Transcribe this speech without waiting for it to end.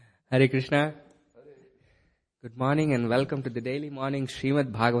Hare Krishna. Good morning and welcome to the daily morning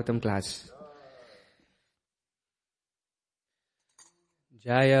Srimad Bhagavatam class.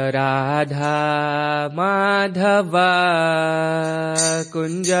 Jaya Radha Madhava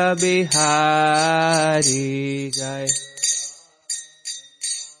Kunja Bihari Jaya.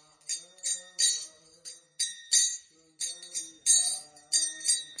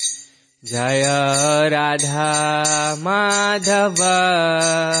 Jaya Radha Madhava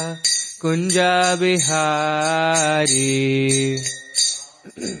Kunja Bihari.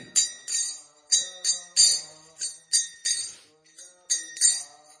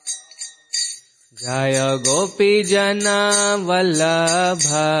 Jaya Gopi Jana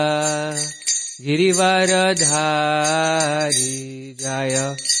Vallabha Girivaradhari.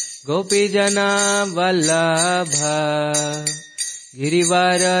 Jaya Gopi Jana Vallabha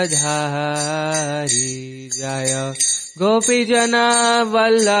Girivaradhari. Jaya Gopi Jana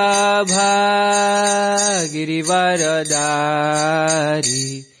Vallabha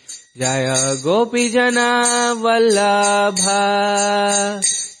Girivaradhari. Jaya Gopi Jana Vallabha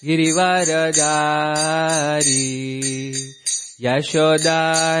Girivaradhari.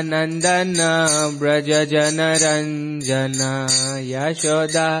 Yashoda Nandana Braja Jana Ranjana.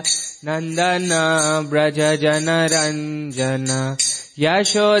 Yashoda Nandana Braja Jana Ranjana.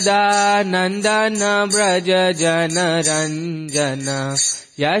 Yashoda Nandana Braja Jana Ranjana.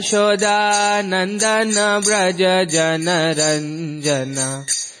 Yashoda Nandana Braja Jana Ranjana.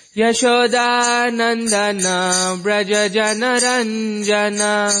 Yashoda Nandana Braja Jana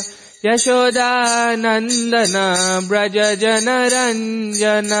Ranjana. Yashoda Nandana Braja Jana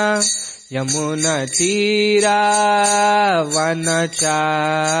Ranjana. Yamuna Tira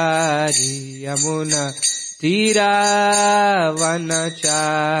Vanachari. Yamuna Tira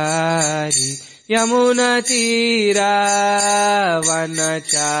Vanachari. Yamuna Tira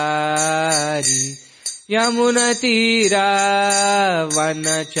Vanachari. Yamuna Tira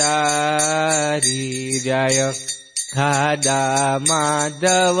Vanachari. Jaya Radha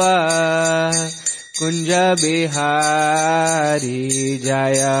Madhava Kunja Bihari.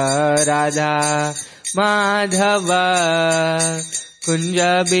 Jaya Radha Madhava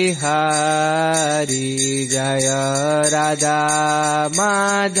Kunja Bihari. Jaya Radha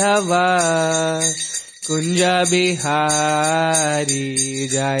Madhava Kunja Bihari.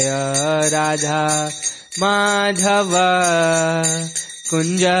 Jaya Radha Madhava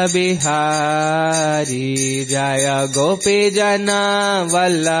Kunja Bihari. Jaya Gopi Jana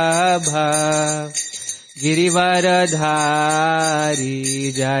Vallabha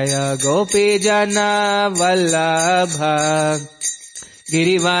Girivaradhari. Jaya Gopi Jana Vallabha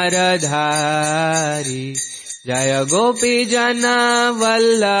Girivaradhari. Jaya Gopi Jana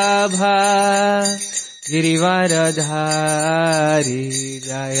Vallabha Girivaradhari.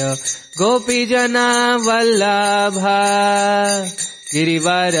 Jaya Gopi Jana Vallabha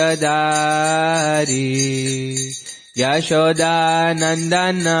Girivaradhari. Yashoda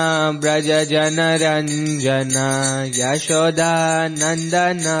Nandana Braja Jana Ranjana. Yashoda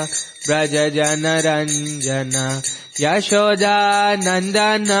Nandana Braja Jana Ranjana. Yashoda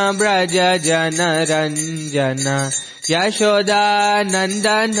Nandana Braja Jana Ranjana. Yashoda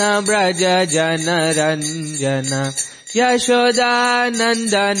Nandana Braja Jana Ranjana. Yashoda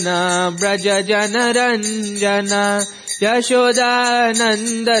Nandana Braja Jana Ranjana. Yashoda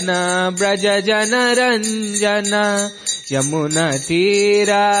Nandana Braja Jana Ranjana. Yamuna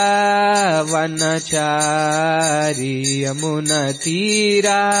Tira Vanachari. Yamuna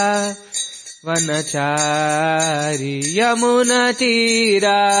Tira Vanachari. Yamuna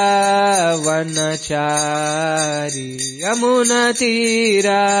Tira Vanachari. Yamuna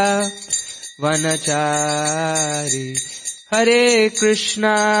Tira Vanachari. Hare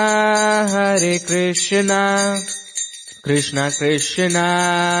Krishna, Hare Krishna, Krishna Krishna,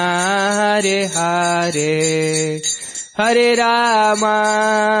 Hare Hare, Hare Rama,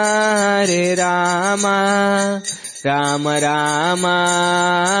 Hare Rama, Rama Rama,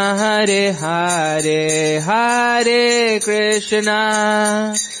 Hare Hare, Hare Krishna,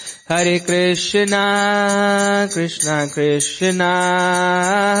 Hare Krishna, Krishna Krishna,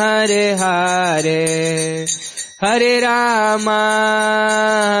 Hare Hare, Hare Rama,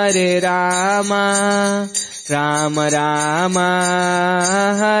 Hare Rama, Rama Rama,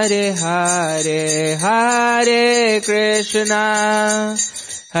 Hare Hare, Hare Krishna,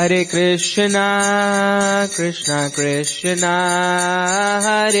 Hare Krishna, Krishna Krishna,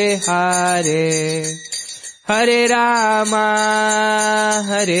 Hare Hare, Hare Rama,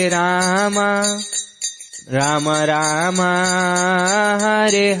 Hare Rama, Rama Rama,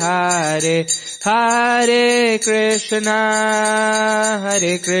 Hare Hare, Hare Krishna,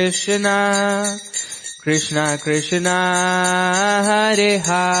 Hare Krishna, Krishna Krishna, Hare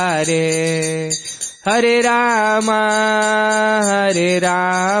Hare, Hare Rama, Hare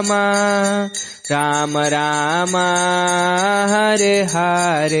Rama, Rama Rama, Hare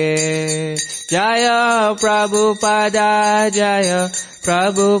Hare. Jaya Prabhupada, Jaya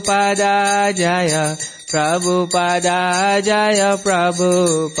Prabhupada, Jaya Prabhupada, Jaya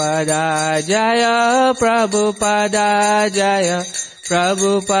Prabhupada, Jaya Prabhupada, Jaya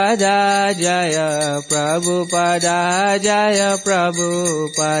Prabhupada, Jaya Prabhupada, Jaya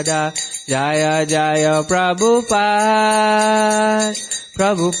Prabhupada, Jaya Jaya Prabhupada,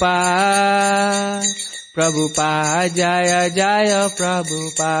 Prabhupada, Prabhupada, Jaya Jaya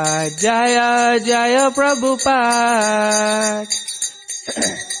Prabhupada, Jaya Jaya Prabhupada.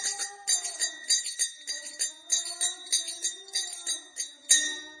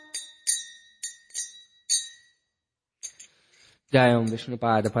 Jai Om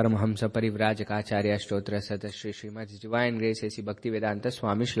Vishnupada Paramhamsa Parivrajakaacharya Stotra Sata Shri Srimad Divine Grace A.C. Bhaktivedanta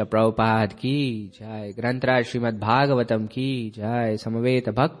Swami Srila Prabhupada Ki Jai, Grantraj Srimad Bhagavatam Ki Jai,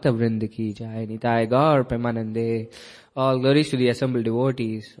 Samaveta Bhakta Vrind Ki Jai, Nitai Gaur Premanande. All glories to the assembled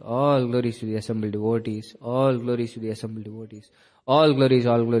devotees, all glories to the assembled devotees, all glories to the assembled devotees, all glories,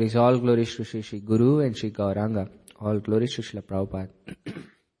 all glories, all glories to Shri Shri Guru and Shri Gauranga, all glories to Srila Prabhupada.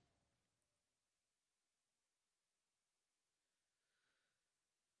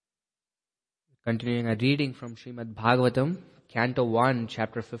 Continuing a reading from Srimad Bhagavatam, Canto 1,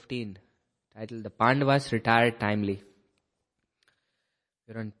 Chapter 15, titled The Pandavas Retired Timely.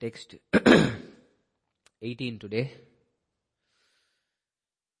 We're on text 18 today.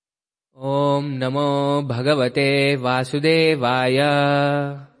 Om Namo Bhagavate Vasudevaya.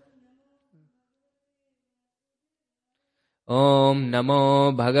 Om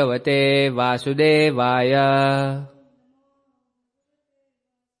Namo Bhagavate Vasudevaya.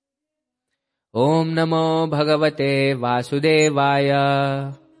 Om Namo Bhagavate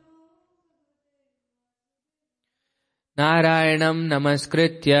Vasudevaya. Narayanam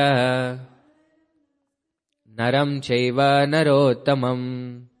Namaskritya Naram Chaiva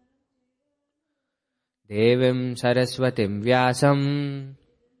Narottamam Devim Saraswatim Vyasam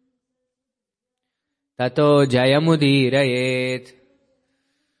Tato Jayamudirayet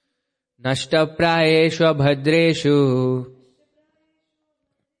Nashtaprayeshu Bhadreshu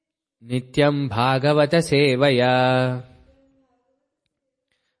Nityam Bhagavata Sevaya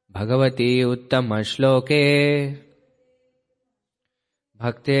Bhagavati Uttama Shloke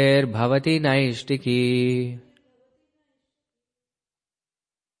Bhaktir Bhavati Naishtiki.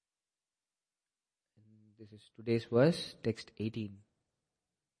 This is today's verse, text 18.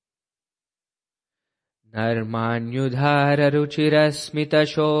 Narmanyudhara ruchirasmita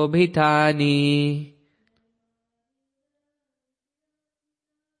shobhitani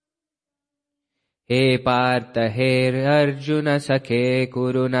He Partha He Arjuna Sakhe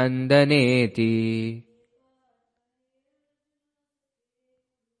Kuru Nandaneti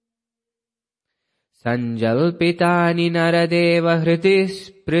Sanjalpitani Naradeva Hriti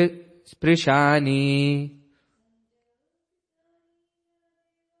Sprishani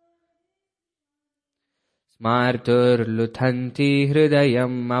Smartur Luthanti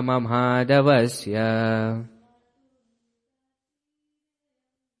Hridayam Mama Madhavasya.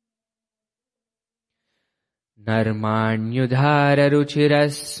 Narmanyudhara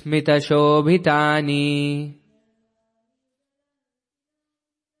ruchirasmita shobhitani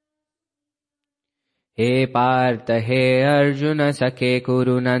He Partha He Arjuna Sakhe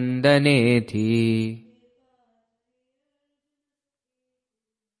Kuru Nandaneti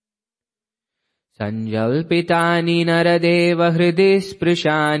Sanjalpitani Naradeva Hridi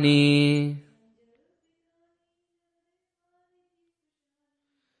Sprishani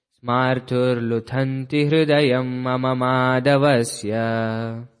Smartur Luthanti Hridayam Mama Madhavasya.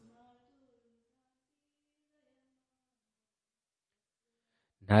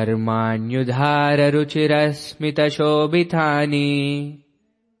 Narmanyudhara ruchirasmita shobhitani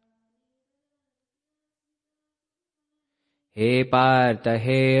He Partha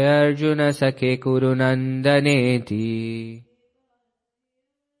He Arjuna Sakhe Kuru Nandaneti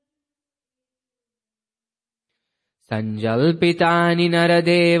Sanjalpitani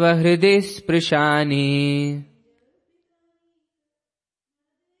Naradeva Hridi Sprishani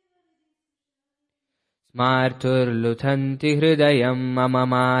Smartur Luthanti Hridayam Mama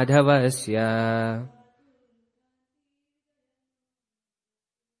Madhavasya.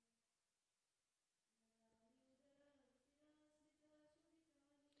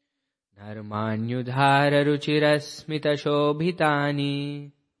 Narmanyudhara ruchirasmita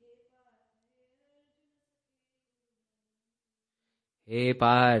shobhitani He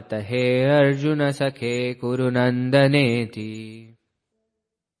Partha, he Arjuna Sakhe Kuru Nandaneti.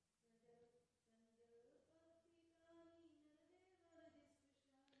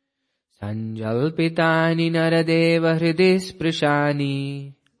 Sanjalpitani Naradeva Hridhi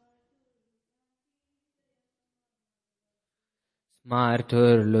Sprishani.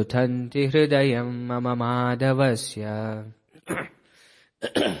 Smartur Lutanti Hridayam Mama Madhavasya.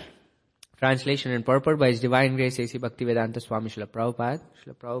 Translation and purport by His Divine Grace A.C. Bhaktivedanta Swami Srila Prabhupada.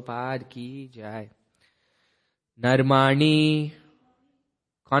 Srila Prabhupada ki jai. Narmani,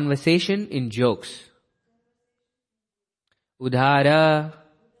 conversation in jokes. Udhara,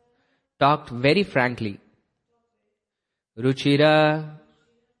 talked very frankly. Ruchira,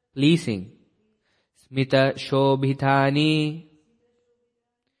 pleasing. Smita Shobhitani,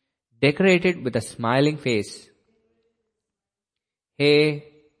 decorated with a smiling face. Hey,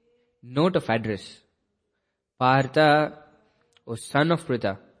 note of address. Partha, O son of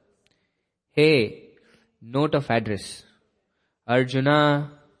Pritha. Hey, note of address.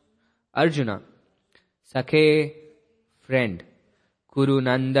 Arjuna, Arjuna. Sakhe, friend. Kuru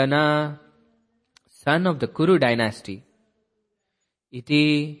Nandana, son of the Kuru dynasty.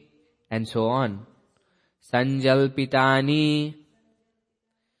 Iti, and so on. Sanjalpitani,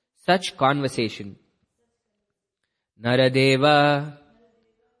 such conversation. Naradeva,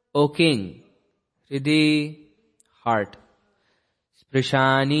 O king. Hridhi, heart.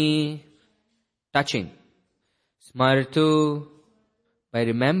 Sprishani, touching. Smartu, by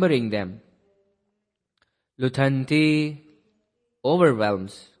remembering them. Lutanti,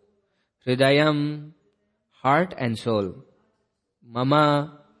 overwhelms. Hridayam, heart and soul.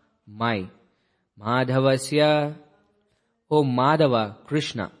 Mama, my. Madhavasya, O Madhava,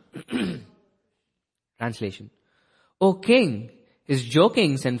 Krishna. Translation. O king, his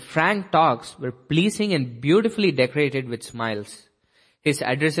jokings and frank talks were pleasing and beautifully decorated with smiles. His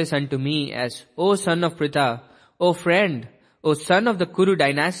addresses unto me as, O son of Pritha, O friend, O son of the Kuru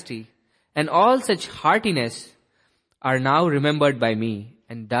dynasty, and all such heartiness are now remembered by me,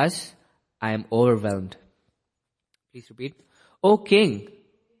 and thus I am overwhelmed. Please repeat. O king,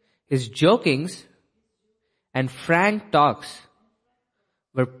 his jokings and frank talks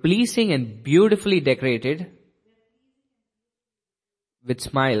were pleasing and beautifully decorated with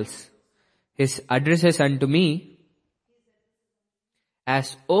smiles. His addresses unto me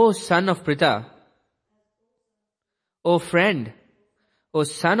as, O son of Pritha, O friend, O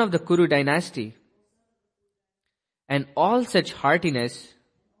son of the Kuru dynasty, and all such heartiness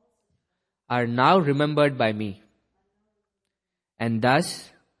are now remembered by me, and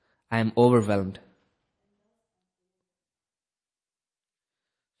thus I am overwhelmed.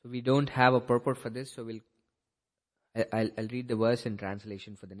 So we don't have a purport for this, so I'll read the verse in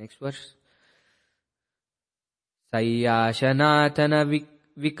translation for the next verse. Sayyashanatana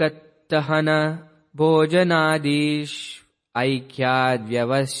vikattahana bhojanadish aikyad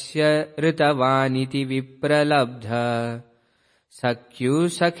vyavasya ritavaniti vipralabdha sakyu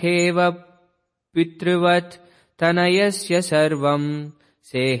sakheva pitrivat tanayasya sarvam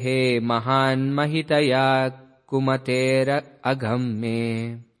sehe mahan mahitaya kumatera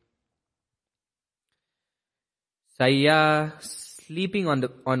aghamme. Sayya, sleeping do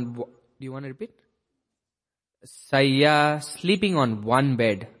you want to repeat? Sayya, sleeping on one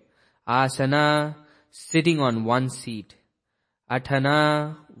bed. Asana, sitting on one seat.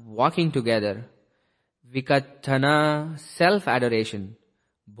 Athana, walking together. Vikattana, self-adoration.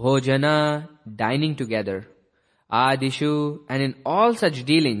 Bhojana, dining together. Adishu, and in all such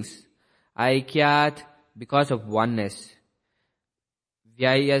dealings. Aikyat, because of oneness.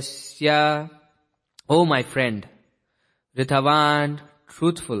 Vyayasya, O my friend. Ritavan,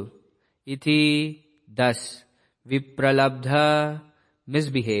 truthful. Iti, thus. Vipralabdha,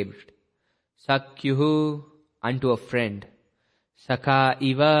 misbehaved. Sakyuhu, unto a friend. Sakha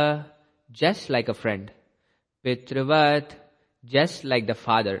iva, just like a friend. Pitravat, just like the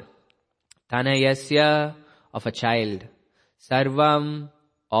father. Tanayasya, of a child. Sarvam,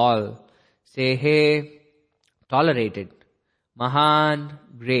 all. Sehe, tolerated. Mahan,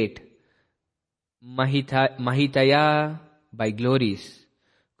 great. Mahitaya, by glories.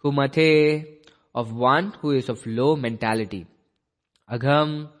 Kumate, of one who is of low mentality.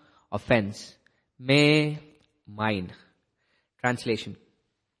 Agham, offense. Me, mine. Translation.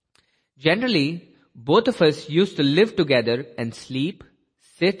 Generally, both of us used to live together and sleep,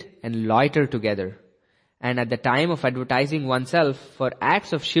 sit and loiter together. And at the time of advertising oneself for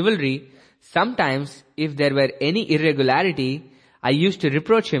acts of chivalry, sometimes if there were any irregularity, I used to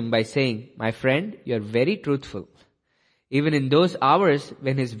reproach him by saying, my friend, you are very truthful. Even in those hours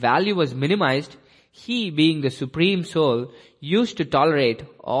when his value was minimized, he, being the Supreme Soul, used to tolerate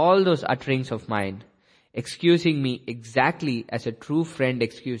all those utterings of mine, excusing me exactly as a true friend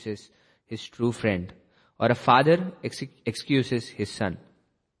excuses his true friend, or a father excuses his son.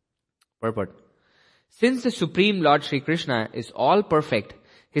 Purport. Since the Supreme Lord Sri Krishna is all perfect,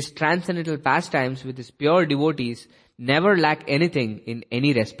 his transcendental pastimes with his pure devotees never lack anything in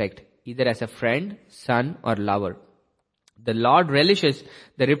any respect, either as a friend, son, or lover. The Lord relishes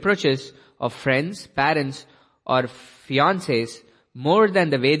the reproaches of friends, parents, or fiancés more than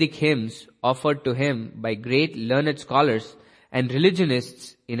the Vedic hymns offered to him by great learned scholars and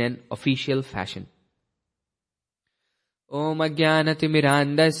religionists in an official fashion. Om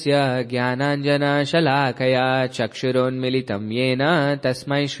Ajnanatimirandasya Jnananjana Shalakaya Chakshurunmilitam Yena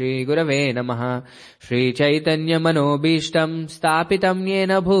Tasmai Shri Gurave Namaha Shri Chaitanya Manobishtam Stapitam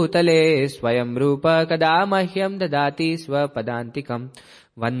Yena Bhutale Swayam Rupa Kadamahyam Dadati Swapadantikam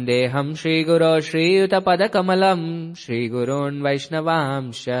Vandeham Shri Guru Shri Utapadakkamalam Shri Gurun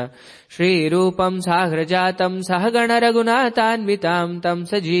Vaishnavamsha Shri Rupam Sagrajatam Sahagana Raghunathanvitam Tam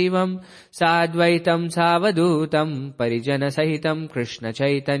Sajivam Sadvaitam Savadutam Parijana Sahitam Krishna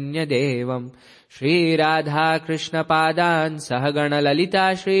Chaitanya Devam Shri Radha Krishna Padan Sahagana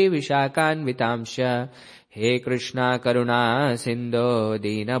Lalita Shri Vishakhanvitamsha He Krishna Karuna Sindho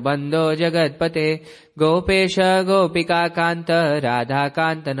Dina Bandho Jagatpate Gopesha Gopika Kanta Radha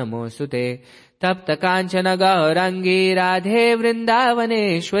Kanta Namosute Tapta Kanchana Gaurangi Radhe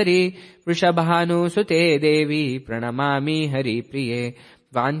Vrindavaneshwari Vrishabhanu Sute Devi Pranamami Hari Priye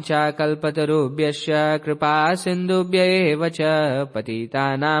Vancha Kalpatarubhyasya Kripa Sindhubhya eva cha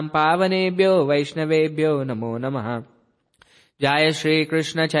Patitanam Pavanebhyo Vaishnavebhyo Namo Namaha Jaya Shri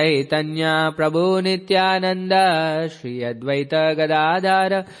Krishna Chaitanya Prabhu Nityananda Shri Advaita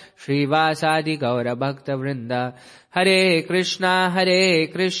Gadadhara Shri Vasadi Gaura Bhakta Vrinda Hare Krishna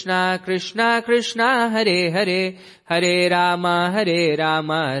Krishna Krishna Hare Hare Hare Rama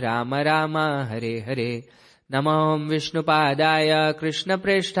Rama Rama Hare Hare Namah Vishnupadaya Krishna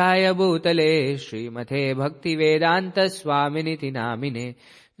Presthaya Bhutale Srimate Bhaktivedanta Swaminiti Namine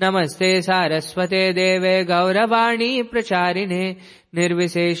Namaste Saraswate Deve Gauravani Pracharine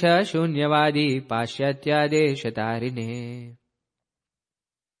Nirvisesha Shunyavadi Pashyatya Deshatarine.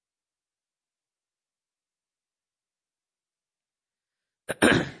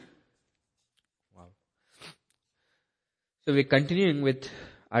 Wow. So we're continuing with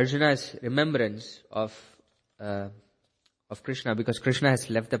Arjuna's remembrance of Krishna, because Krishna has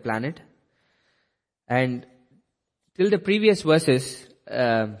left the planet. And till the previous verses,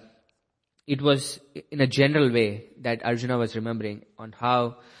 it was in a general way that Arjuna was remembering on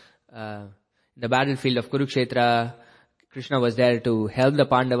how in the battlefield of Kurukshetra, Krishna was there to help the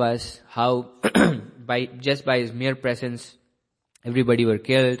Pandavas, how by his mere presence everybody were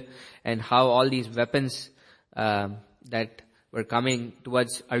killed, and how all these weapons that were coming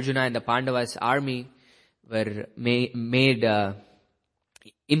towards Arjuna and the Pandavas' army were made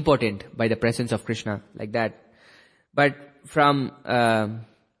impotent by the presence of Krishna, like that. But from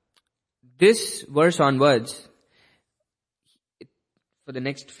this verse onwards, for the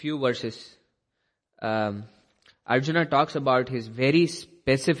next few verses, Arjuna talks about his very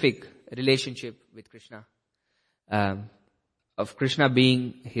specific relationship with Krishna, of Krishna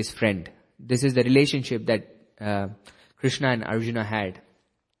being his friend. This is the relationship that Krishna and Arjuna had.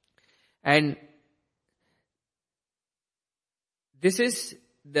 And this is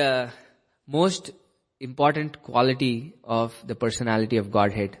the most important quality of the personality of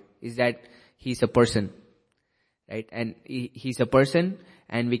Godhead, is that he's a person, right? And he's a person,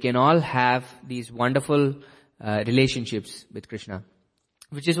 and we can all have these wonderful relationships with Krishna,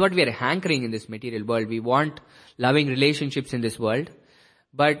 which is what we are hankering in this material world. We want loving relationships in this world,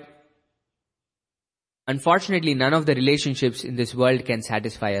 but unfortunately none of the relationships in this world can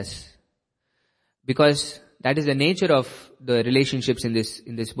satisfy us, because that is the nature of the relationships in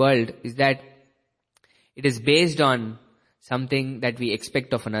this world, is that it is based on something that we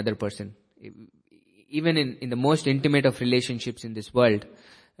expect of another person. Even in the most intimate of relationships in this world,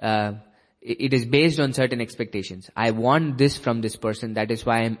 it is based on certain expectations. I want this from this person, that is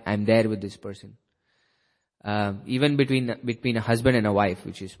why I'm there with this person. Even between a husband and a wife,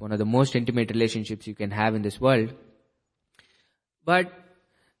 which is one of the most intimate relationships you can have in this world. But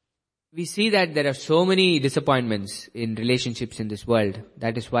we see that there are so many disappointments in relationships in this world.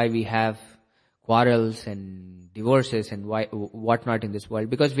 That is why we have quarrels and divorces and whatnot in this world,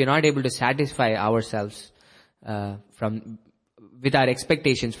 because we are not able to satisfy ourselves with our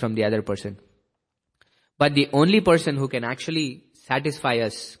expectations from the other person. But the only person who can actually satisfy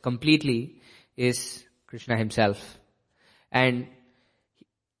us completely is Krishna himself. And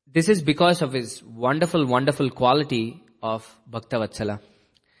This is because of his wonderful, wonderful quality of Bhakta Vatsala.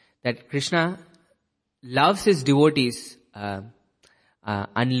 That Krishna loves his devotees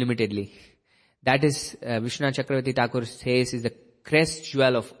unlimitedly. That is, Vishwanath Chakravarti Thakur says, is the crest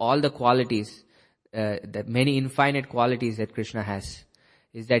jewel of all the qualities, the many infinite qualities that Krishna has,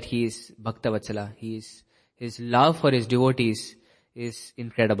 is that he is Bhakta Vatsala. His love for his devotees is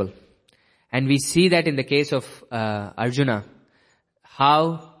incredible. And we see that in the case of Arjuna,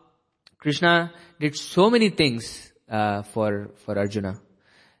 how Krishna did so many things for Arjuna,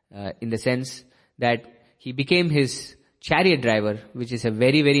 in the sense that he became his chariot driver, which is a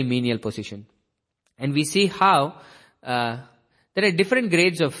very, very menial position. And we see how there are different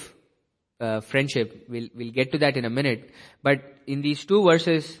grades of friendship. We'll get to that in a minute. But in these two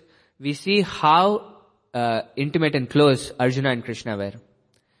verses, we see how intimate and close Arjuna and Krishna were.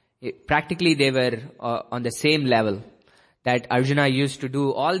 Practically, they were on the same level. That Arjuna used to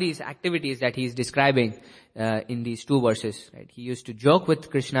do all these activities that he is describing in these two verses. Right? He used to joke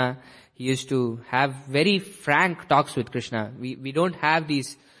with Krishna. He used to have very frank talks with Krishna. We don't have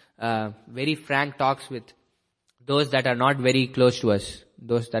these very frank talks with those that are not very close to us,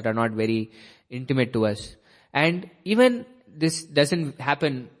 those that are not very intimate to us. And even this doesn't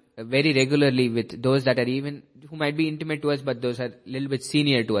happen very regularly with those that are even, who might be intimate to us, but those are a little bit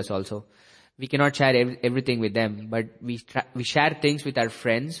senior to us also. We cannot share everything with them, but we share things with our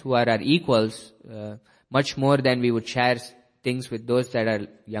friends who are our equals, much more than we would share things with those that are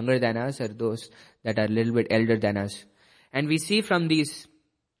younger than us or those that are a little bit elder than us. And we see from these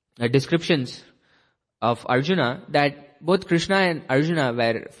descriptions of Arjuna that both Krishna and Arjuna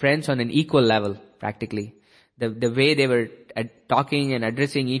were friends on an equal level, practically. The way they were talking and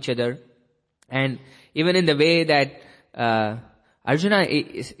addressing each other, and even in the way that Arjuna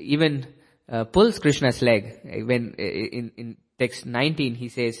even pulls Krishna's leg. When in text 19 he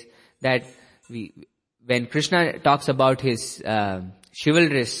says that when Krishna talks about his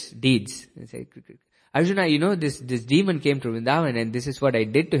chivalrous deeds, he says, Arjuna, this demon came to Vrindavan and this is what I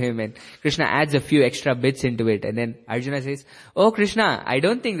did to him, and Krishna adds a few extra bits into it, and then Arjuna says, oh Krishna, I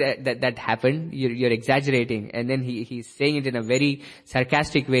don't think that happened, you're exaggerating. And then he's saying it in a very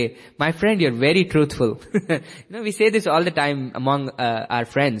sarcastic way. My friend, you're very truthful. We say this all the time among our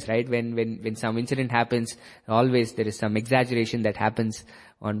friends, right? When some incident happens, always there is some exaggeration that happens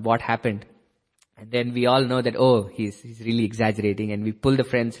on what happened. And then we all know that, oh, he's really exaggerating, and we pull the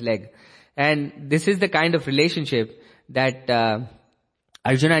friend's leg. And this is the kind of relationship that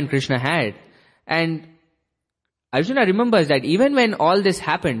Arjuna and Krishna had. And Arjuna remembers that even when all this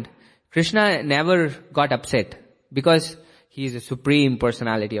happened, Krishna never got upset, because he is the supreme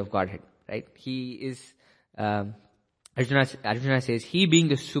personality of Godhead, right? He is, Arjuna says, he being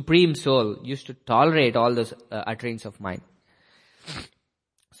the supreme soul used to tolerate all those utterings of mine.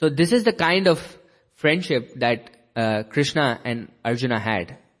 So this is the kind of friendship that Krishna and Arjuna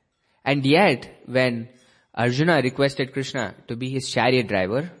had. And yet, when Arjuna requested Krishna to be his chariot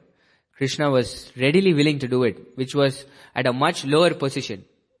driver, Krishna was readily willing to do it, which was at a much lower position,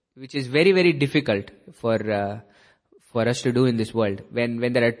 which is very, very difficult for us to do in this world.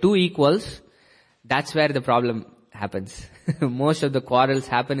 When there are two equals, that's where the problem happens. Most of the quarrels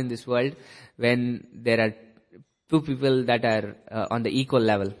happen in this world when there are two people that are on the equal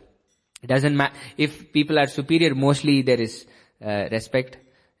level. It doesn't matter. If people are superior, mostly there is respect,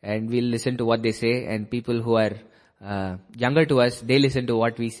 and we'll listen to what they say, and people who are younger to us, they listen to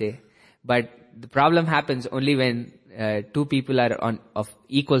what we say. But the problem happens only when two people are of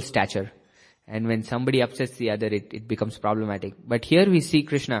equal stature, and when somebody upsets the other, it becomes problematic. But here we see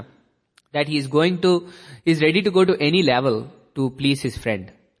Krishna, that he's ready to go to any level to please his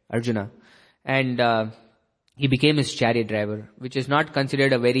friend Arjuna, and he became his chariot driver, which is not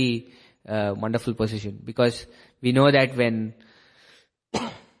considered a very wonderful position, because we know that when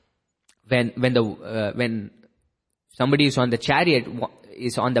somebody is on the chariot,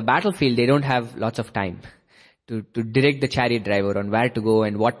 is on the battlefield, they don't have lots of time to direct the chariot driver on where to go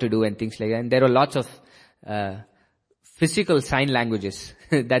and what to do and things like that. And there are lots of physical sign languages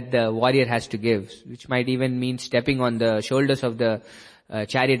that the warrior has to give, which might even mean stepping on the shoulders of the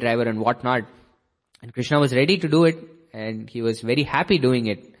chariot driver and whatnot. And Krishna was ready to do it, and he was very happy doing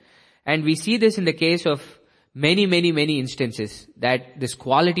it. And we see this in the case of many, many, many instances, that this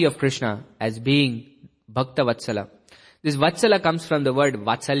quality of Krishna as being Bhakta Vatsala. This Vatsala comes from the word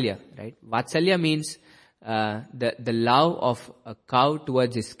Vatsalya, right? Vatsalya means the love of a cow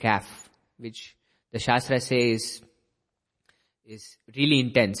towards its calf, which the Shastra says is really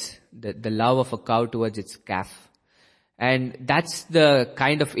intense. The love of a cow towards its calf. And that's the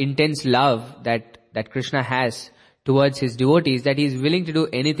kind of intense love that Krishna has towards his devotees that he is willing to do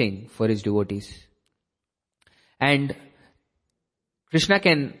anything for his devotees. And Krishna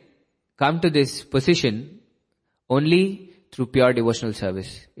can come to this position only through pure devotional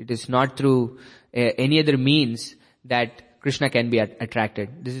service. It is not through any other means that Krishna can be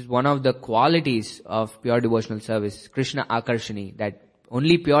attracted. This is one of the qualities of pure devotional service, Krishna Akarshani, that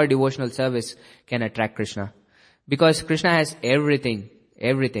only pure devotional service can attract Krishna. Because Krishna has everything,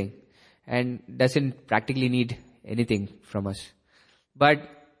 and doesn't practically need anything from us. But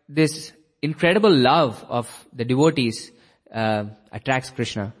this incredible love of the devotees attracts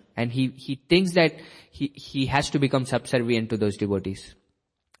Krishna. And he thinks that he has to become subservient to those devotees.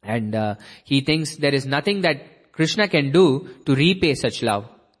 And he thinks there is nothing that Krishna can do to repay such love.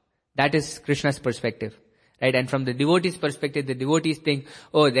 That is Krishna's perspective. Right? And from the devotees' perspective, the devotees think,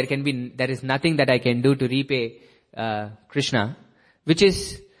 oh, there is nothing that I can do to repay Krishna, which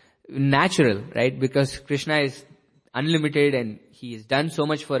is natural, right? Because Krishna is unlimited and he has done so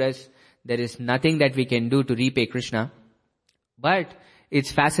much for us. There is nothing that we can do to repay Krishna. But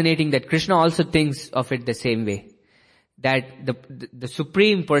it's fascinating that Krishna also thinks of it the same way. That the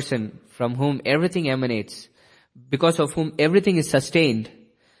supreme person from whom everything emanates, because of whom everything is sustained,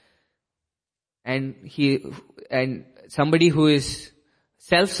 and somebody who is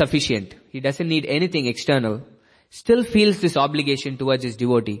self-sufficient, he doesn't need anything external, still feels this obligation towards his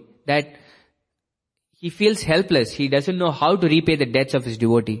devotee, that he feels helpless. He doesn't know how to repay the debts of his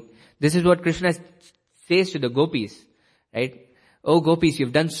devotee. This is what Krishna says to the gopis, right? Oh gopis,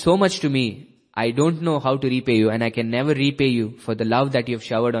 you've done so much to me. I don't know how to repay you, and I can never repay you for the love that you've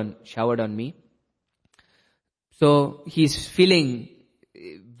showered on me. So he's feeling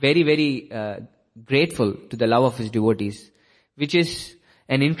very, very grateful to the love of his devotees, which is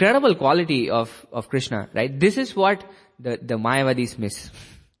an incredible quality of Krishna, right? This is what the Mayavadis miss.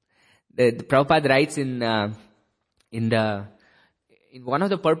 The Prabhupada writes in one of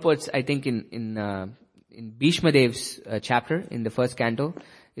the purports, I think in Bhishma Dev's chapter in the first canto,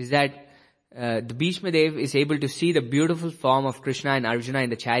 is that the Bhishma Dev is able to see the beautiful form of Krishna and Arjuna in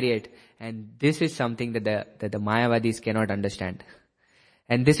the chariot, and this is something that the Mayavadis cannot understand.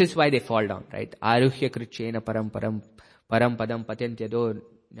 And this is why they fall down, right? Aruhya krichena param padam patyantado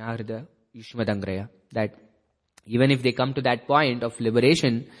nyahrida yushmadangraya. That even if they come to that point of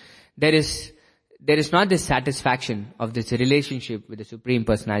liberation, there is not this satisfaction of this relationship with the Supreme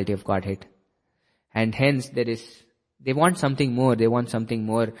Personality of Godhead. And hence they want something more,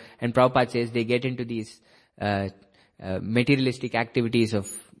 And Prabhupada says they get into these materialistic activities of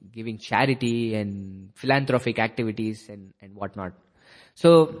giving charity and philanthropic activities and whatnot.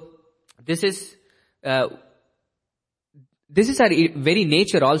 So this is our very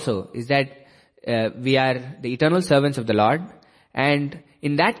nature also, is that we are the eternal servants of the Lord, and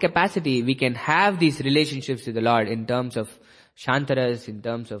in that capacity we can have these relationships with the Lord in terms of shantaras, in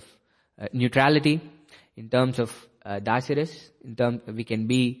terms of neutrality, in terms of dasiras, we can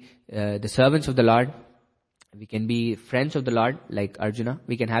be the servants of the Lord, we can be friends of the Lord like Arjuna,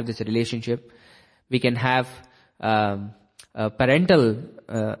 we can have this relationship, we can have parental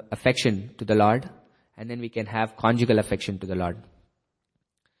affection to the Lord, and then we can have conjugal affection to the Lord.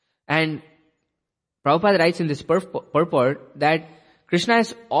 And Prabhupada writes in this purport that Krishna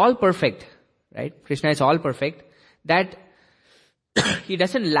is all perfect, right? Krishna is all perfect, that he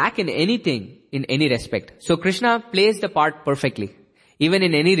doesn't lack in anything in any respect. So Krishna plays the part perfectly. Even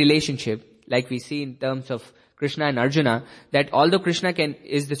in any relationship, like we see in terms of Krishna and Arjuna, that although Krishna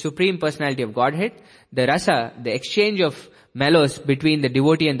is the Supreme Personality of Godhead, the rasa, the exchange of mellows between the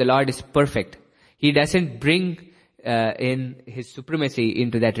devotee and the Lord is perfect. He doesn't bring in his supremacy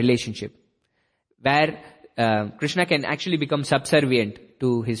into that relationship, where Krishna can actually become subservient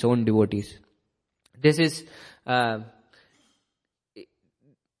to his own devotees. This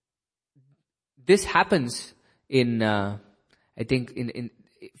happens I think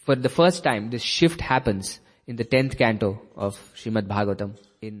for the first time, this shift happens in the 10th canto of Srimad Bhagavatam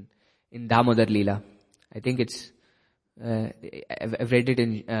in Damodar Leela. I think I've read it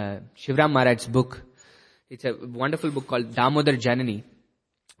in Shivram Maharaj's book. It's a wonderful book called Damodar Janani,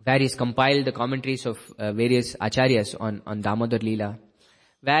 where he's compiled the commentaries of various acharyas on Damodar Leela,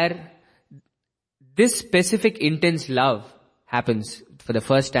 where this specific intense love happens for the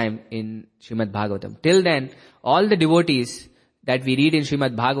first time in Srimad Bhagavatam. Till then, all the devotees that we read in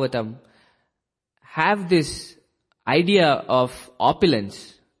Srimad Bhagavatam have this idea of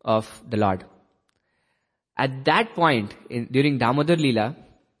opulence of the Lord. At that point, during Damodar Leela,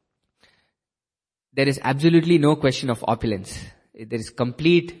 there is absolutely no question of opulence. There is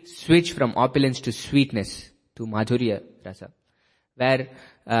complete switch from opulence to sweetness, to Madhurya Rasa, where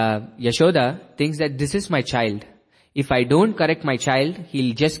Yashoda thinks that this is my child. If I don't correct my child,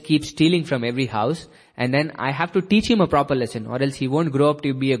 he'll just keep stealing from every house, and then I have to teach him a proper lesson, or else he won't grow up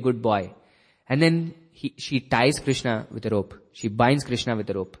to be a good boy. And then she ties Krishna with a rope. She binds Krishna with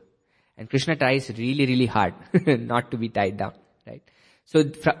a rope. And Krishna tries really, really hard not to be tied down, right? So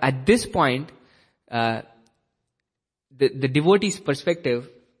at this point, the devotee's perspective,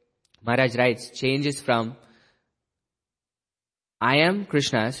 Maharaj writes, changes from I am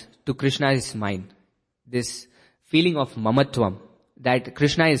Krishna's to Krishna is mine. This feeling of mamatvam, that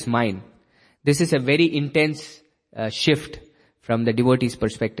Krishna is mine. This is a very intense shift from the devotee's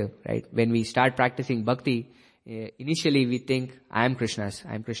perspective, right? When we start practicing bhakti, initially we think, I am Krishna's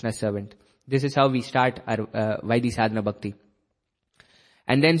servant. This is how we start our Vaidhi sadhana bhakti.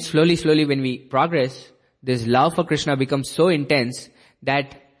 And then slowly when we progress, this love for Krishna becomes so intense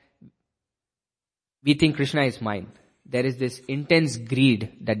that we think Krishna is mine. There is this intense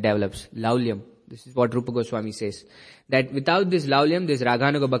greed that develops, laulyam. This is what Rupa Goswami says. That without this laulyam, this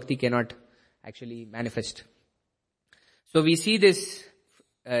Raganuga bhakti cannot actually manifest. So we see this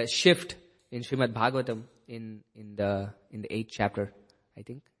shift in Srimad Bhagavatam in the 8th chapter, I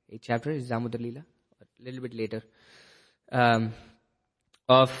think. 8th chapter is Damodar Leela, a little bit later,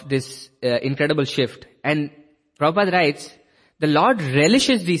 of this incredible shift. And Prabhupada writes, the Lord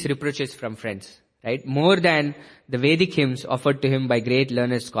relishes these reproaches from friends, right? More than the Vedic hymns offered to him by great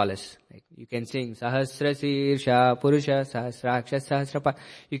learned scholars. Like you can sing Sahasra Sirsha Purusha Sahasraksha Sahasrapa.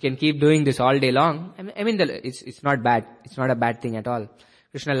 You can keep doing this all day long. I mean, it's not bad. It's not a bad thing at all.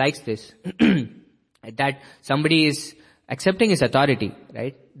 Krishna likes this. That somebody is accepting his authority,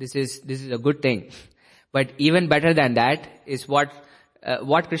 right? This is a good thing. But even better than that is what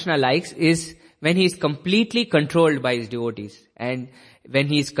Krishna likes is when he is completely controlled by his devotees. And when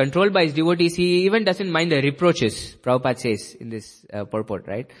he is controlled by his devotees, he even doesn't mind the reproaches, Prabhupada says in this purport,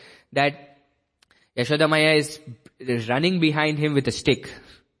 right? That Yashoda Maya is running behind him with a stick.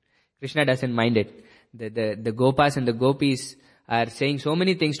 Krishna doesn't mind it. The Gopas and the Gopis are saying so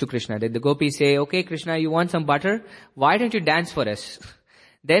many things to Krishna. That the Gopis say, okay Krishna, you want some butter? Why don't you dance for us?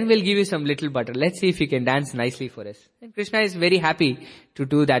 Then we'll give you some little butter. Let's see if you can dance nicely for us. And Krishna is very happy to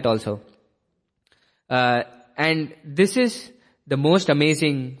do that also. And this is the most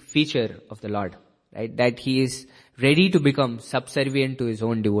amazing feature of the Lord, right? That he is ready to become subservient to his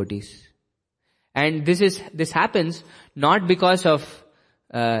own devotees. And this happens not because of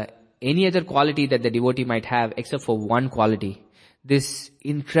any other quality that the devotee might have, except for one quality. This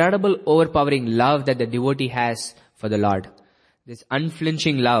incredible overpowering love that the devotee has for the Lord. This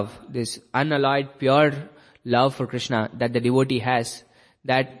unflinching love, this unalloyed pure love for Krishna that the devotee has,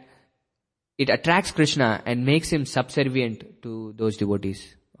 that it attracts Krishna and makes him subservient to those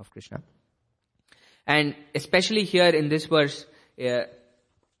devotees of Krishna. And especially here in this verse,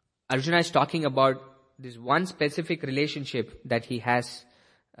 Arjuna is talking about this one specific relationship that he has,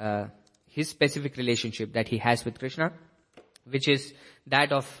 his specific relationship that he has with Krishna, which is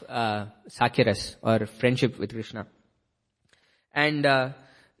that of Sakyaras, or friendship with Krishna. And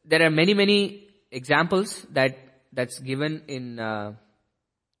there are many examples that's given in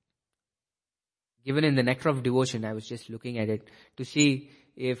the Nectar of Devotion. I was just looking at it to see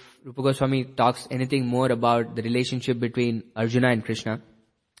if Rupa Goswami talks anything more about the relationship between Arjuna and Krishna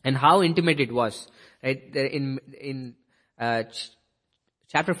and how intimate it was. Right in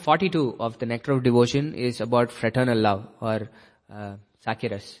chapter 42 of the Nectar of Devotion is about fraternal love, or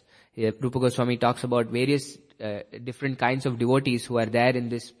Sakyaras. Rupa Goswami talks about various different kinds of devotees who are there in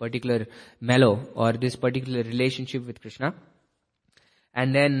this particular mellow or this particular relationship with Krishna.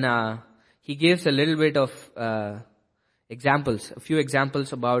 And then he gives a little bit of examples, a few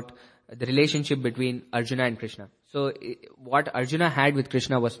examples about the relationship between Arjuna and Krishna. So what Arjuna had with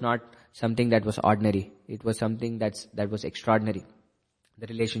Krishna was not something that was ordinary. It was something that was extraordinary, the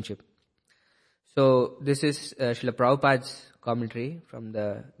relationship. So this is Srila Prabhupada's commentary from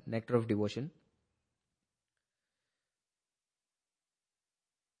the Nectar of Devotion.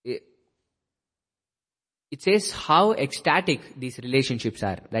 It says how ecstatic these relationships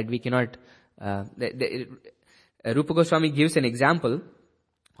are, that we cannot... Rupa Goswami gives an example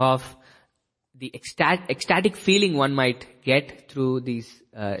of the ecstatic feeling one might get through these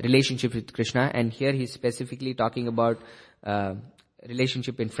relationships with Krishna. And here he's specifically talking about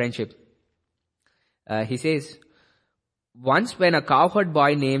relationship in friendship. He says, once when a cowherd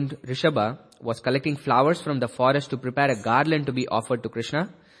boy named Rishabha was collecting flowers from the forest to prepare a garland to be offered to Krishna,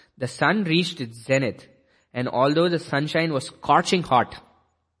 the sun reached its zenith, and although the sunshine was scorching hot,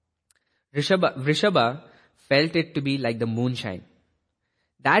 Rishabha felt it to be like the moonshine.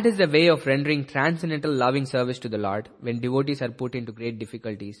 That is the way of rendering transcendental loving service to the Lord when devotees are put into great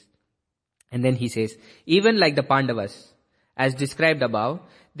difficulties. And then he says, even like the Pandavas, as described above,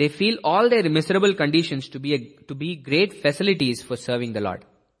 they feel all their miserable conditions to be great facilities for serving the Lord.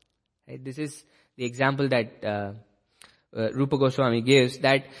 Right? This is the example that Rupa Goswami gives,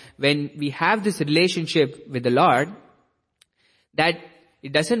 that when we have this relationship with the Lord, that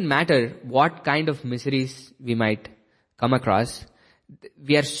it doesn't matter what kind of miseries we might come across.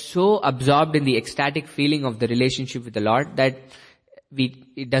 We are so absorbed in the ecstatic feeling of the relationship with the Lord that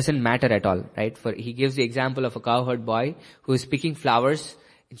it doesn't matter at all, right? For he gives the example of a cowherd boy who is picking flowers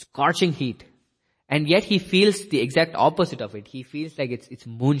in scorching heat, and yet he feels the exact opposite of it. He feels like it's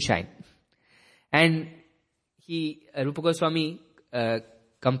moonshine. And Rupa Goswami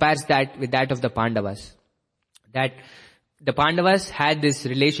compares that with that of the Pandavas. That the Pandavas had this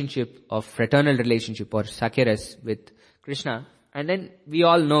relationship of fraternal relationship or Sakyaras with Krishna. And then we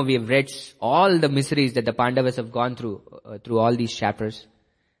all know, we have read all the miseries that the Pandavas have gone through all these chapters.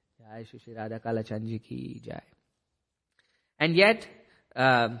 Jai Shri Shri Radha Kala Chandji ki Jai. And yet,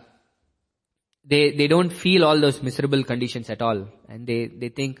 they don't feel all those miserable conditions at all. And they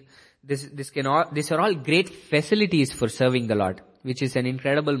think these are all great facilities for serving the Lord, which is an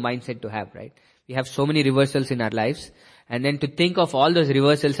incredible mindset to have, right? We have so many reversals in our lives, and then to think of all those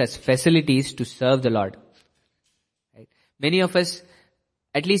reversals as facilities to serve the Lord. Right? Many of us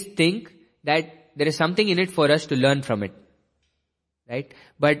at least think that there is something in it for us to learn from it. Right?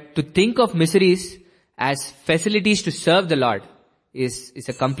 But to think of miseries as facilities to serve the Lord is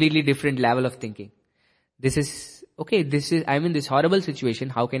a completely different level of thinking. I'm in this horrible situation.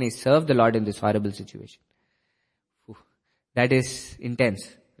 How can I serve the Lord in this horrible situation? That is intense,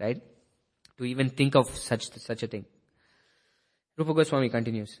 right? To even think of such a thing. Rupa Goswami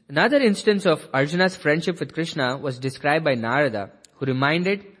continues. Another instance of Arjuna's friendship with Krishna was described by Narada, who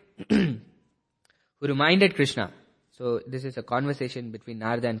reminded Krishna. So this is a conversation between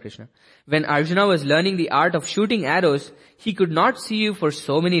Narada and Krishna. When Arjuna was learning the art of shooting arrows, he could not see you for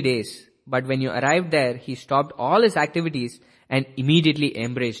so many days. But when you arrived there, he stopped all his activities and immediately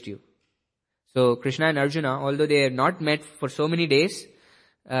embraced you. So Krishna and Arjuna, although they have not met for so many days,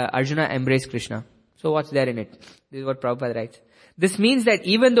 Arjuna embraced Krishna. So what's there in it? This is what Prabhupada writes. This means that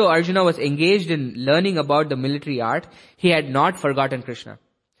even though Arjuna was engaged in learning about the military art, he had not forgotten Krishna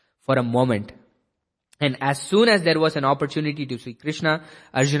for a moment. And as soon as there was an opportunity to see Krishna,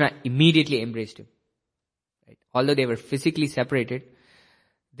 Arjuna immediately embraced him. Right? Although they were physically separated,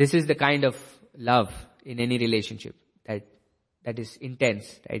 this is the kind of love in any relationship that is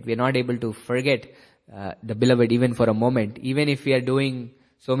intense. Right? We are not able to forget the beloved even for a moment, even if we are doing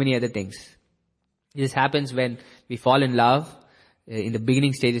so many other things. This happens when we fall in love, in the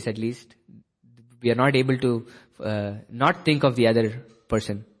beginning stages at least. We are not able to not think of the other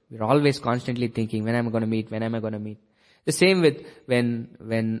person. We're always constantly thinking, when am I going to meet? The same with when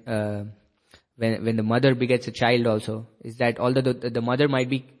the mother begets a child also, is that although the mother might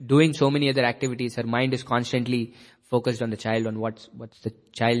be doing so many other activities, her mind is constantly focused on the child, on what's the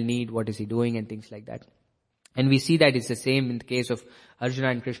child need, what is he doing, and things like that. And we see that it's the same in the case of Arjuna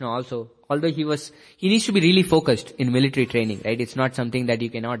and Krishna also. Although he needs to be really focused in military training, right? It's not something that you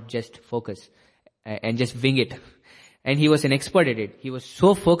cannot just focus and just wing it. And he was an expert at it. He was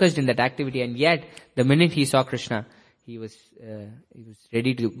so focused in that activity, and yet the minute he saw Krishna, he was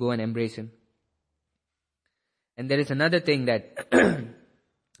ready to go and embrace him. And there is another thing that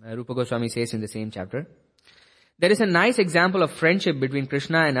Rupa Goswami says in the same chapter. There is a nice example of friendship between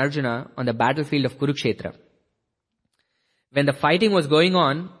Krishna and Arjuna on the battlefield of Kurukshetra. When the fighting was going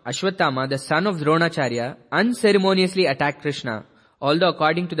on, Ashwatthama, the son of Dronacharya, unceremoniously attacked Krishna, although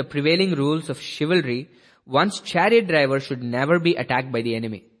according to the prevailing rules of chivalry, one's chariot driver should never be attacked by the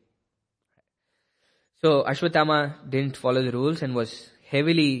enemy. So Ashwatthama didn't follow the rules and was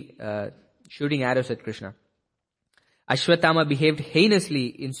heavily shooting arrows at Krishna. Ashwatthama behaved heinously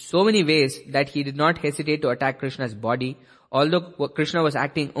in so many ways that he did not hesitate to attack Krishna's body, although Krishna was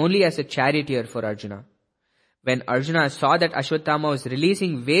acting only as a charioteer for Arjuna. When Arjuna saw that Ashwatthama was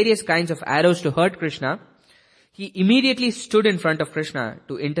releasing various kinds of arrows to hurt Krishna, he immediately stood in front of Krishna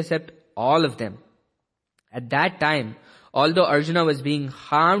to intercept all of them. At that time, although Arjuna was being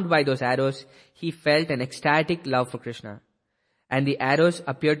harmed by those arrows, he felt an ecstatic love for Krishna, and the arrows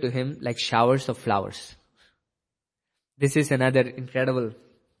appeared to him like showers of flowers. This is another incredible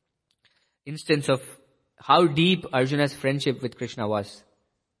instance of how deep Arjuna's friendship with Krishna was,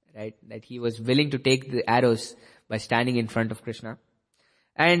 right? That he was willing to take the arrows by standing in front of Krishna.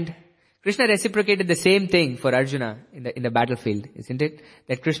 And Krishna reciprocated the same thing for Arjuna in the battlefield, isn't it?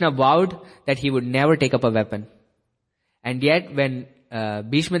 That Krishna vowed that he would never take up a weapon. And yet when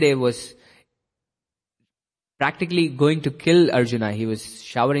Bhishma Dev was practically going to kill Arjuna. He was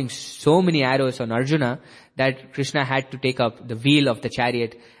showering so many arrows on Arjuna that Krishna had to take up the wheel of the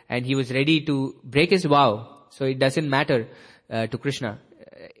chariot, and he was ready to break his vow. So it doesn't matter to Krishna.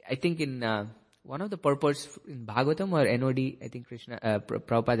 I think in one of the purports in Bhagavatam or NOD, I think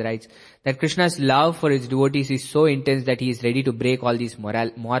Prabhupada writes that Krishna's love for his devotees is so intense that he is ready to break all these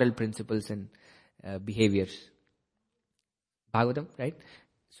moral principles and behaviors. Bhagavatam, right?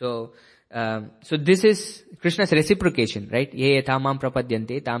 So this is Krishna's reciprocation, right? Ye yatamam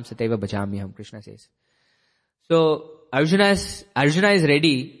prapadyante tam sataiva bhajamyaham, Krishna says. So Arjuna is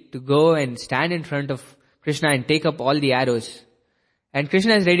ready to go and stand in front of Krishna and take up all the arrows. And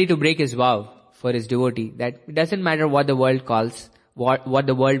Krishna is ready to break his vow for his devotee, that it doesn't matter what the world calls, what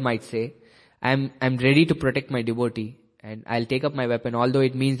the world might say. I'm ready to protect my devotee, and I'll take up my weapon, although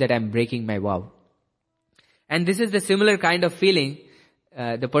it means that I'm breaking my vow. And this is the similar kind of feeling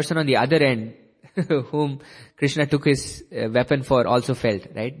the person on the other end, whom Krishna took his weapon for, also felt,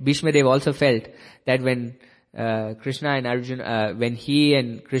 right? Bhishma Dev also felt that when Krishna and Arjuna, when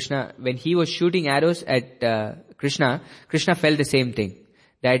he was shooting arrows at Krishna felt the same thing,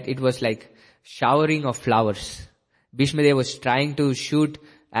 that it was like showering of flowers. Bhishma Dev was trying to shoot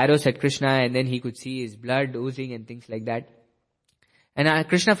arrows at Krishna, and then he could see his blood oozing and things like that. And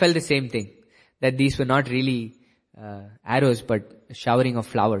Krishna felt the same thing, that these were not really arrows, but showering of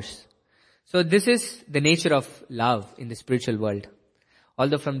flowers. So this is the nature of love in the spiritual world.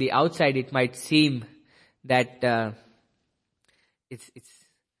 Although from the outside it might seem that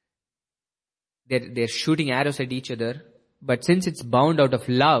they're shooting arrows at each other, but since it's bound out of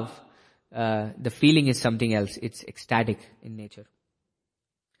love, the feeling is something else. It's ecstatic in nature.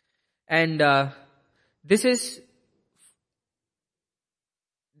 And this is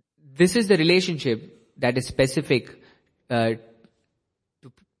the relationship that is specific to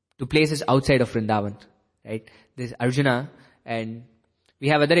places outside of Vrindavan, right? There's Arjuna, and we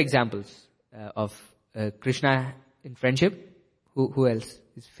have other examples of Krishna in friendship. Who else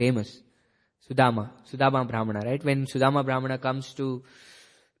is famous? Sudama Brahmana, right? When Sudama Brahmana comes to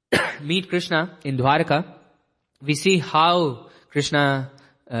meet Krishna in Dwarka, we see how Krishna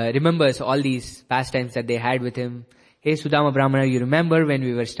remembers all these pastimes that they had with him. Hey Sudama Brahmana, you remember when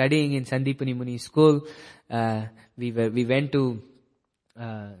we were studying in Sandipani Muni's school, we went to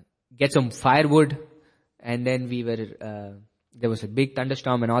get some firewood, and then there was a big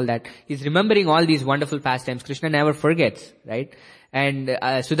thunderstorm and all that. He's remembering all these wonderful pastimes. Krishna never forgets, right? And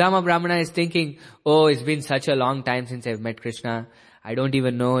Sudama Brahmana is thinking, oh, it's been such a long time since I've met Krishna. I don't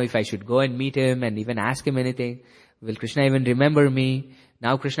even know if I should go and meet him and even ask him anything. Will Krishna even remember me?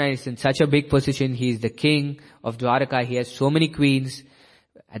 Now Krishna is in such a big position. He is the king of Dwaraka. He has so many queens.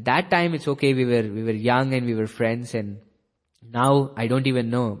 At that time, it's okay. We were young and we were friends, and now I don't even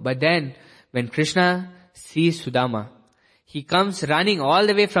know. But then when Krishna sees Sudama, he comes running all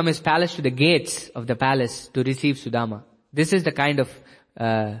the way from his palace to the gates of the palace to receive Sudama. This is the kind of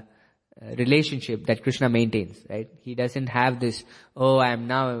relationship that Krishna maintains, right? He doesn't have this, oh, I am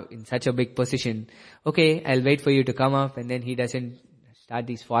now in such a big position. Okay, I'll wait for you to come up. And then he doesn't start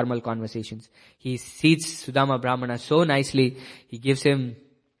these formal conversations. He seats Sudama Brahmana so nicely. He gives him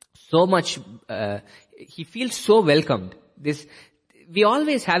so much, he feels so welcomed. We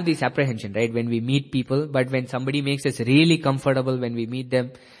always have this apprehension, right, when we meet people, but when somebody makes us really comfortable when we meet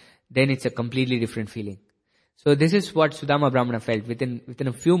them, then it's a completely different feeling. So this is what Sudama Brahmana felt. Within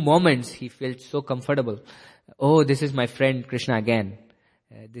a few moments, he felt so comfortable. Oh, this is my friend Krishna again.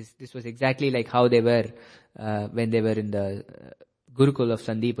 This was exactly like how they were when they were in the Gurukul of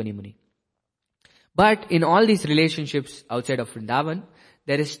Sandipani Muni. But in all these relationships outside of Vrindavan,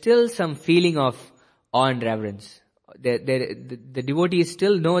 there is still some feeling of awe and reverence. The devotees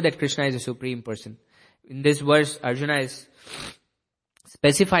still know that Krishna is a supreme person. In this verse, Arjuna is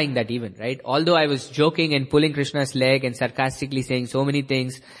specifying that even, right? Although I was joking and pulling Krishna's leg and sarcastically saying so many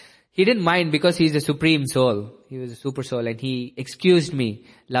things, he didn't mind because he's a supreme soul. He was a super soul, and he excused me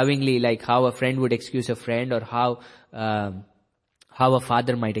lovingly, like how a friend would excuse a friend, or how a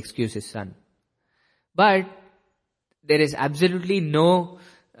father might excuse his son. But there is absolutely no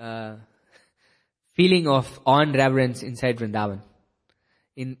feeling of awe and reverence inside Vrindavan.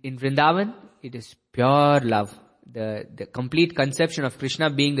 In Vrindavan, it is pure love. The complete conception of Krishna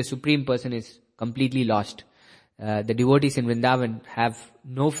being the supreme person is completely lost. The devotees in Vrindavan have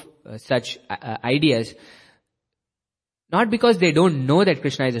no such ideas. Not because they don't know that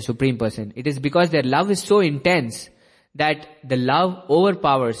Krishna is a supreme person. It is because their love is so intense that the love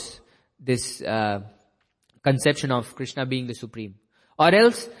overpowers this conception of Krishna being the supreme. Or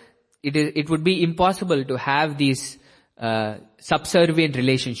else, it would be impossible to have these subservient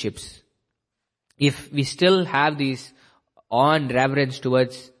relationships. if we still have these awe and reverence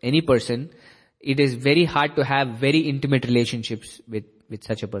towards any person, it is very hard to have very intimate relationships with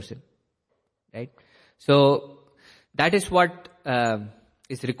such a person, right? So that is what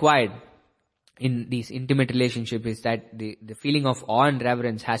is required in these intimate relationships, is that the feeling of awe and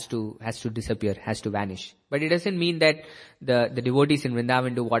reverence has to disappear, has to vanish. But it doesn't mean that the devotees in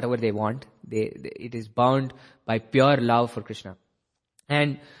Vrindavan do whatever they want. It is bound by pure love for Krishna.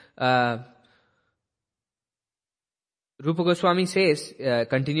 And Rupa Goswami says,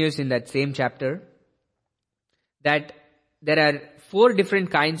 continues in that same chapter, that there are 4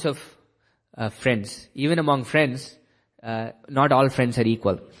 different kinds of friends. Even among friends, not all friends are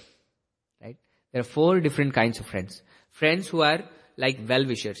equal. Right? There are 4 different kinds of friends. Friends who are like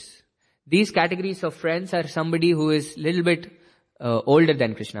well-wishers. These categories of friends are somebody who is a little bit older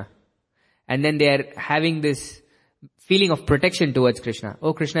than Krishna. And then they are having this feeling of protection towards Krishna.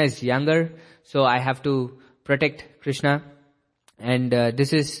 Oh, Krishna is younger, so I have to protect Krishna. And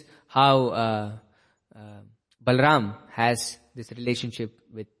this is how Balram has this relationship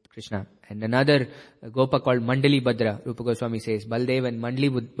with Krishna. And another Gopa called Mandali Bhadra, Rupa Goswami says, Baldev and Mandali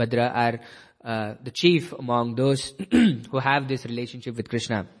Bhadra are the chief among those who have this relationship with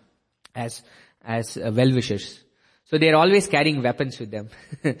Krishna as well-wishers. So they are always carrying weapons with them.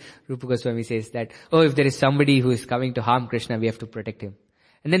 Rupa Goswami says that, oh, if there is somebody who is coming to harm Krishna, we have to protect him.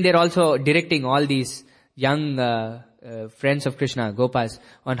 And then they are also directing all these young friends of Krishna, Gopas,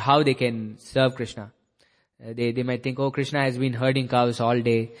 on how they can serve Krishna. They might think, oh, Krishna has been herding cows all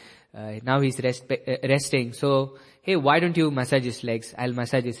day. Now he's resting. So, hey, why don't you massage his legs? I'll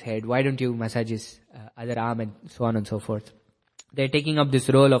massage his head. Why don't you massage his other arm, and so on and so forth. They're taking up this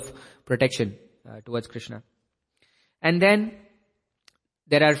role of protection towards Krishna. And then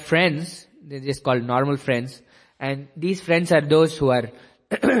there are friends, they're just called normal friends. And these friends are those who are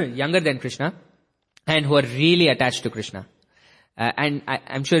younger than Krishna and who are really attached to Krishna. And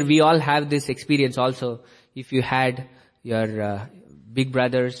I'm sure we all have this experience also. If you had your big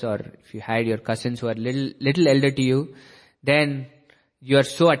brothers, or if you had your cousins who are little elder to you, then you are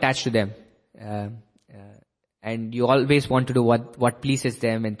so attached to them. And you always want to do what pleases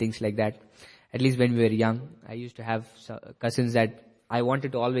them and things like that. At least when we were young, I used to have cousins that I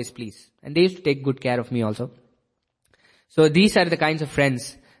wanted to always please. And they used to take good care of me also. So these are the kinds of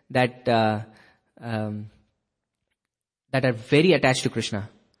friends that are very attached to Krishna.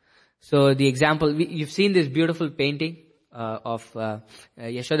 So the example, you've seen this beautiful painting of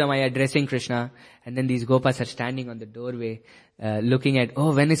Yashoda Maya dressing Krishna, and then these Gopas are standing on the doorway looking at,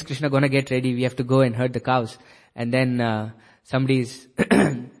 oh, when is Krishna gonna get ready? We have to go and herd the cows. And then somebody's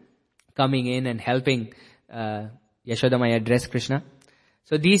coming in and helping Yashoda Maya dress Krishna.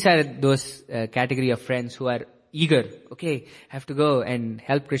 So these are those category of friends who are eager. Okay, I have to go and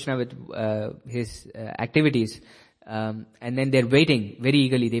help Krishna with his activities. And then they're waiting very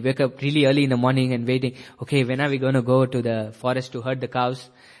eagerly. They wake up really early in the morning and waiting. Okay, when are we going to go to the forest to herd the cows?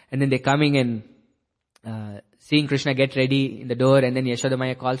 And then they're coming and seeing Krishna get ready in the door. And then Yashoda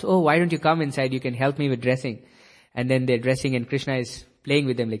Maya calls, oh, why don't you come inside? You can help me with dressing. And then they're dressing and Krishna is playing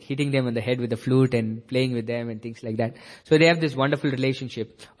with them, like hitting them on the head with the flute and playing with them and things like that. So they have this wonderful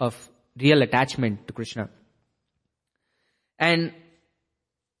relationship of real attachment to Krishna. And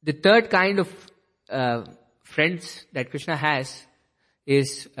the third kind of friends that Krishna has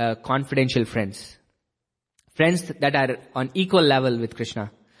is confidential friends. Friends that are on equal level with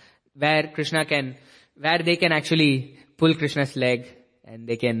Krishna, where they can actually pull Krishna's leg and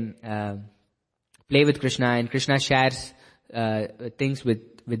they can play with Krishna, and Krishna shares things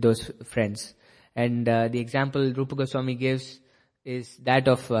with those friends. And the example Rupa Goswami gives is that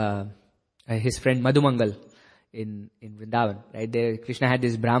of his friend Madhumangal in Vrindavan. Right there, Krishna had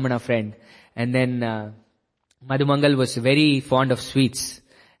this Brahmana friend, and then Madhumangal was very fond of sweets,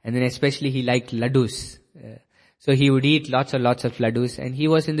 and then especially he liked laddus. So he would eat lots and lots of laddus, and he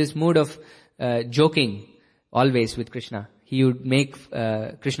was in this mood of joking always with Krishna. He would make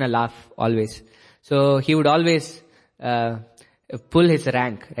Krishna laugh always. So he would always pull his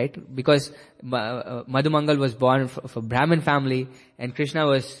rank, right? Because Madhumangal was born of a Brahmin family, and Krishna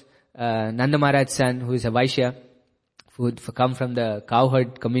was Nanda Maharaj's son, who is a Vaishya, who would come from the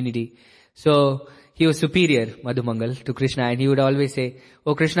cowherd community. So he was superior, Madhumangal, to Krishna, and he would always say,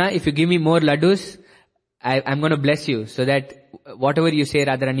 oh Krishna, if you give me more laddus, I'm going to bless you, so that whatever you say,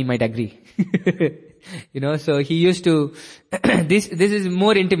 Radharani might agree. So he used to, this is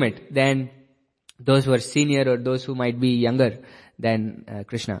more intimate than those who are senior or those who might be younger than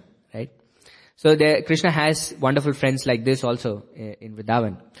Krishna, right? So Krishna has wonderful friends like this also in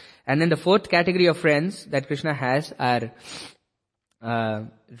Vrindavan. And then the fourth category of friends that Krishna has are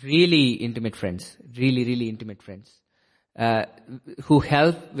really intimate friends, really intimate friends, who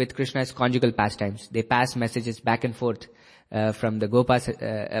help with Krishna's conjugal pastimes. They pass messages back and forth from the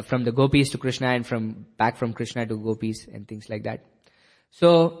gopis to Krishna, and back from Krishna to gopis and things like that.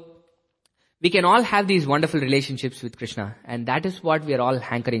 So we can all have these wonderful relationships with Krishna, and that is what we are all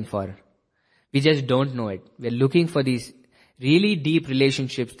hankering for. We just don't know it. We are looking for these really deep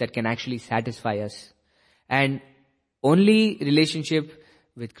relationships that can actually satisfy us. And only relationship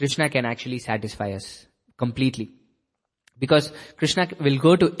with Krishna can actually satisfy us completely. Because Krishna will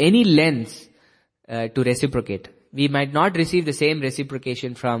go to any lengths to reciprocate. We might not receive the same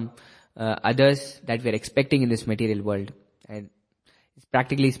reciprocation from others that we are expecting in this material world. And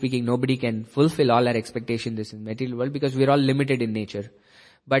practically speaking, nobody can fulfill all our expectations in the material world because we are all limited in nature.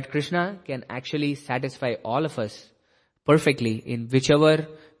 But Krishna can actually satisfy all of us perfectly in whichever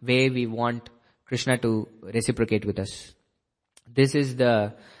way we want Krishna to reciprocate with us. This is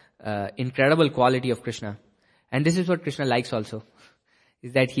the incredible quality of Krishna. And this is what Krishna likes also,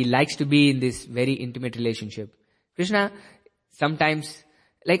 is that he likes to be in this very intimate relationship. Krishna, sometimes,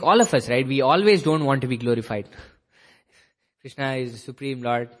 like all of us, right, we always don't want to be glorified. Krishna is the Supreme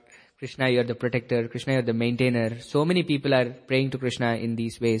Lord. Krishna, you're the protector. Krishna, you're the maintainer. So many people are praying to Krishna in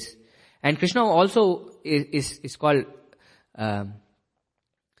these ways. And Krishna also is called Akhila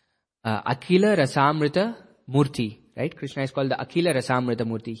Rasamrita Murti, right? Krishna is called the Akhila Rasamrita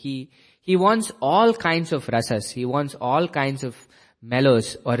Murti. He wants all kinds of rasas. He wants all kinds of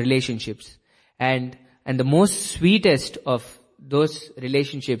mellows or relationships. And the most sweetest of those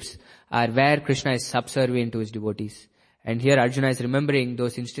relationships are where Krishna is subservient to his devotees. And here Arjuna is remembering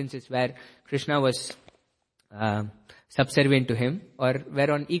those instances where Krishna was subservient to him, or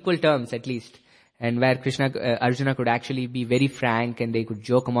were on equal terms at least, and where Arjuna could actually be very frank and they could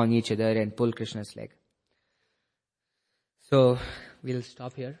joke among each other and pull Krishna's leg. So we'll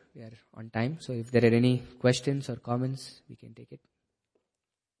stop here. We are on time. So if there are any questions or comments, we can take it.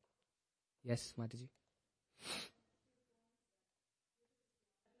 Yes, Mataji.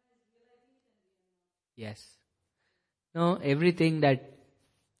 Yes. No, everything that,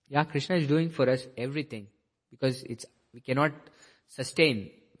 Krishna is doing for us, everything. Because we cannot sustain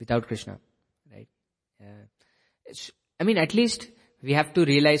without Krishna, right? At least we have to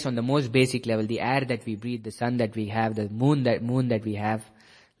realize on the most basic level, the air that we breathe, the sun that we have, the moon that we have,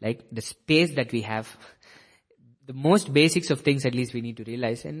 like the space that we have. The most basics of things at least we need to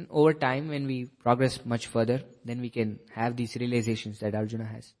realize. And over time, when we progress much further, then we can have these realizations that Arjuna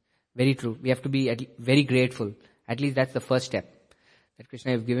has. Very true. We have to be very grateful. At least that's the first step. That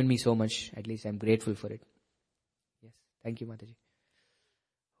Krishna have given me so much. At least I'm grateful for it. Yes. Thank you, Mataji.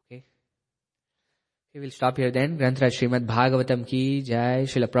 Okay. We'll stop here then. Granth Raj Srimad Bhagavatam ki jai.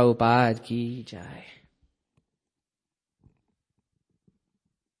 Srila Prabhupada ki jai.